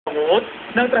Panguot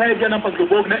ng trahedya ng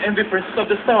paglubog ng MV Princess of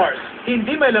the Stars.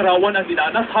 Hindi may larawan ang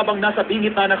dinanas habang nasa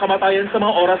bingit na ng kamatayan sa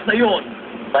mga oras na iyon.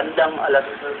 Bandang alas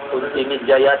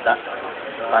 11:30 yata,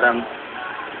 parang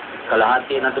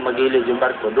kalahati na tumagilid yung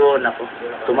barko. Doon ako,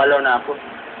 tumalo na ako.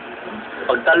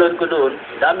 Pagtalon ko doon,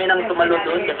 dami nang tumalo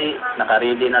doon kasi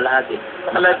naka-ready na lahat eh.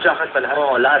 Naka-life jacket pa lahat?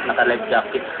 Oo, lahat naka-life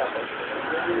jacket.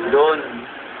 Doon,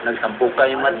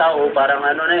 nagsampuka yung mga tao, parang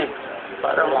ano na eh.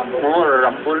 Parang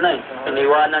rambol na eh.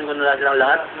 Iniwanan ko na silang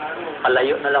lahat.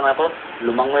 Palayo na lang ako.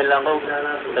 Lumangoy lang ako.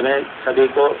 Sabi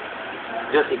ko,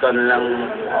 Diyos, ikaw na lang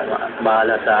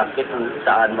bahala sa akin.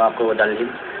 Saan mo ako dalhin.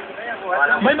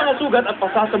 May mga sugat at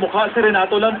pasa sa mukha si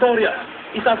Renato Lantoria,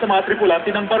 isa sa mga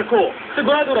tripulante ng barko.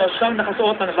 Sigurado raw siyang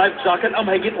nakasuot ng life jacket ang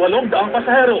mahigit 800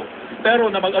 pasahero. Pero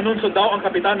na mag-anunsyo daw ang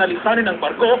kapitan na lisanin ng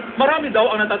barko, marami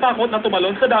daw ang natatakot na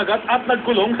tumalon sa dagat at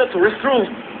nagkulong sa tourist room.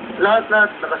 Lahat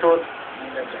nakasuot.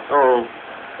 Oo.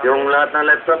 Yung lahat ng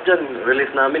laptop dyan,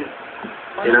 release namin.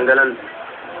 Tinanggalan.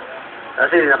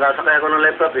 Kasi nakasakay ako ng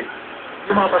laptop eh.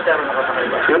 Yung mga pasahero nakasakay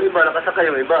ba? Yung iba nakasakay,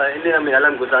 yung iba hindi namin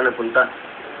alam kung saan napunta.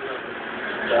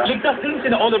 Ligtas din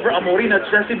sina Oliver Amorin at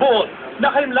Jessie Buot.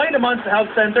 Nakaimlay naman sa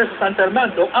health center sa San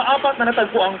Fernando ang 4 na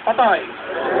natagpuang patay.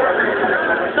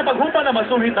 Sa paghupa na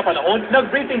masulit na panahon,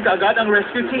 nag-briefing kaagad ang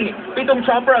rescue team. 7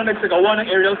 chopper ang nagsagawa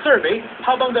ng aerial survey,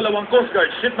 habang 2 Coast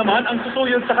Guard ship naman ang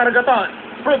susuyod sa karagatan.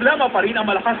 Problema pa rin ang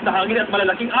malakas na hangin at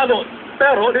malalaking alon.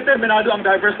 Pero determinado ang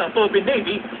divers ng Philippine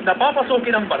Navy na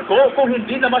papasukin ang barko kung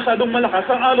hindi na masyadong malakas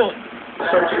ang alon.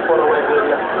 Searching for a wide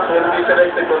area. So we'll be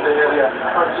selected on the area.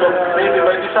 So maybe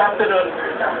by this afternoon,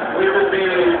 we will be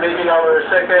making our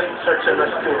second search and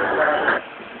rescue.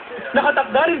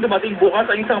 Nakatakda rin dumating bukas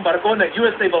ang isang barko ng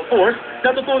US Naval Force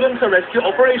na tutulong sa rescue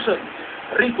operation.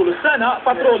 Rico Lucena,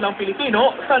 patrol ng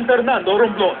Pilipino, San Fernando,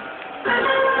 Romblon.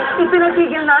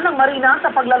 Ipinatigil na ng Marina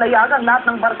sa paglalayag ang lahat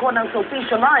ng barko ng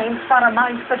Sulpicio Lines para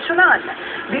ma-inspeksyonan.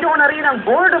 Binuo na rin ang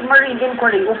Board of Marine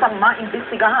Inquiry upang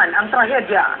maimbestigahan ang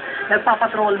trahedya.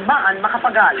 Nagpapatrol man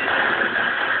makapagal.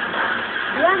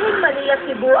 Biyaheng Manila,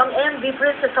 Cebu ang MV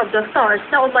Princess of the Stars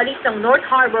na umalis ng North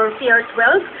Harbor Pier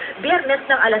 12, Biyernes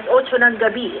ng alas 8 ng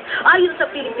gabi. Ayon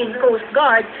sa Philippine Coast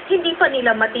Guard, hindi pa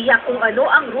nila matiyak kung ano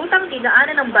ang rutang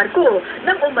dinaanan ng barko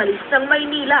nang umalis ng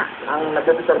Maynila. Ang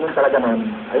nag-determine talaga nun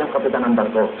ay yung kapitan ng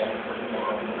barko.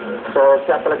 So,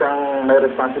 siya talagang may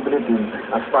responsibility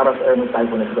as far as any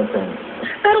typhoon is concerned.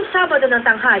 Pero Sabado ng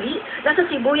tanghali, nasa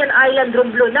Sibuyan Island,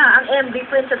 Romblon na ang MV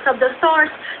Princess of the Stars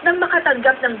nang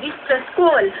makatanggap ng distress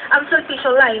call ang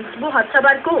Sulpicio Lines buhat sa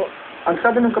barko. Ang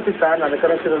sabi ng kapitan,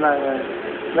 nagkaroon sila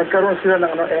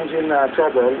ng engine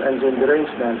trouble, engine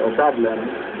derangement or problem,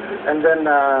 and then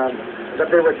that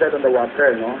they were dead on the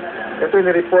water. No? Ito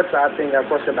yung report sa ating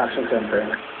Coastal Action Center.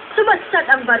 Sumadsad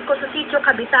ang barko sa sitio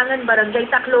Kabitangan, Barangay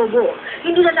Taclobo.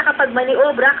 Hindi na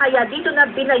nakapagmaniobra kaya dito na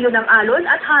binayo ng alon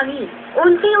at hangin.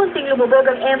 Unti-unting lumubog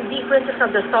ang MV Princess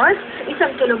of the Stars, 1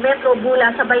 kilometro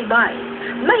mula sa baybay.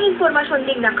 May impormasyon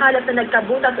ding nakalat na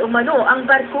nagkabutas umano ang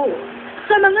barko.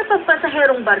 Sa mga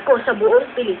pagpasaherong barko sa buong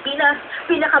Pilipinas,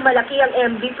 pinakamalaki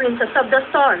ang MV Princess of the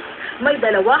Stars. May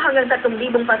 2 hanggang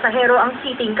 3,000 pasahero ang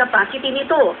seating capacity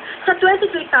nito. Sa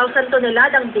 23,000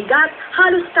 toneladang bigat,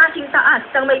 halos kasing taas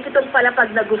ng may 7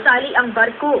 palapag na gusali ang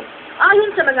barko.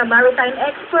 Ayon sa mga maritime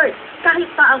experts, kahit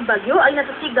pa ang bagyo ay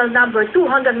nasa signal number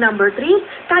 2 hanggang number 3,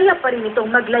 kaya pa rin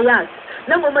itong maglayag.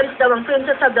 Nang umalis daw ang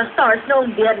Princess of the Stars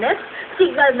noong Biyernes,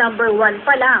 signal number 1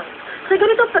 pa lang. Sa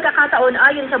ganitong pagkakataon,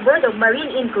 ayon sa Board of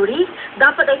Marine Inquiry,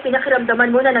 dapat ay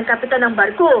pinakiramdaman muna ng kapitan ng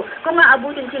barko kung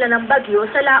aabutin sila ng bagyo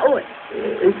sa laot.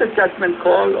 It's a judgment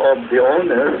call of the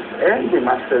owner and the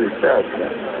master itself.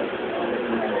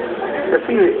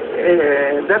 Kasi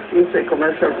that is a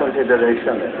commercial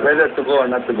consideration, whether to go or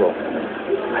not to go.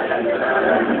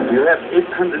 You have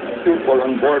 800 people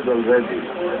on board already.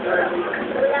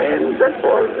 And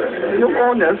therefore, yung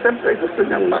owner, siyempre gusto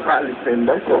niyang makaalis sa yung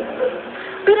barko.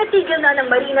 Pinatigil na ng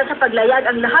Marina sa paglayag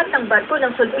ang lahat ng barko ng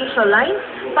Sulpicio Lines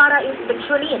para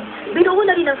inspeksyonin. Binuo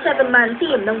na rin ang 7-man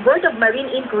team ng Board of Marine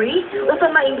Inquiry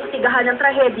upang maimbestigahan ang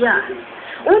trahedya.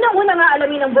 Unang-una nga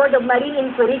alamin ng Board of Marine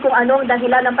Inquiry kung ano ang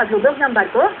dahilan ng paglubog ng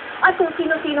barko at kung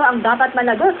sino-sino ang dapat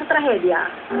managot sa trahedya.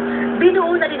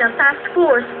 Binuo na din ang Task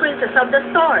Force Princess of the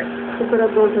Stars.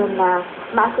 Siguraduhin na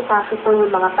maasikaso po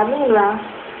yung mga pamilya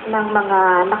ng mga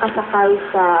nakasakay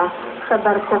sa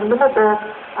barkong lumubog.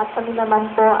 At kami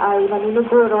naman po ay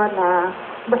naniniguro na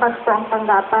bukas po ang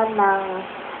tanggapan ng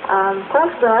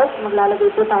Coast Guard.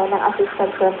 Maglalagay po tayo ng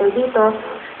assistance center dito.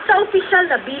 Sa opisyal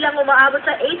na bilang, umaabot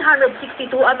sa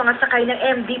 862 ang mga sakay ng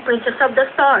MV Princess of the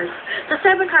Stars. Sa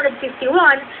 751,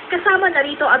 kasama na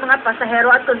rito ang mga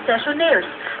pasahero at concessionaires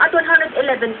at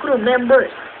 111 crew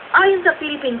members. Ayon sa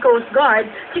Philippine Coast Guard,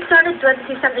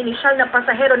 626 ang inisyal na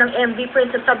pasahero ng MV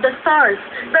Princess of the Stars.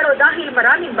 Pero dahil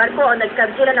maraming barko ang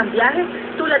nagkansela ng biyahe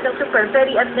tulad ng Super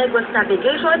Ferry at Negros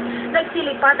Navigation,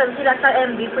 nagsilipatan sila sa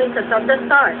MV Princess of the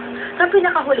Stars. Sa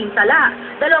pinakahuling tala,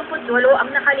 28 ang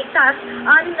nakaligtas,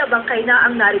 6 na bangkay na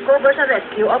ang na-recover sa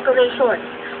rescue operation.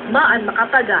 Maan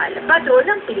Makapagal, Patrol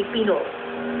ng Pilipino.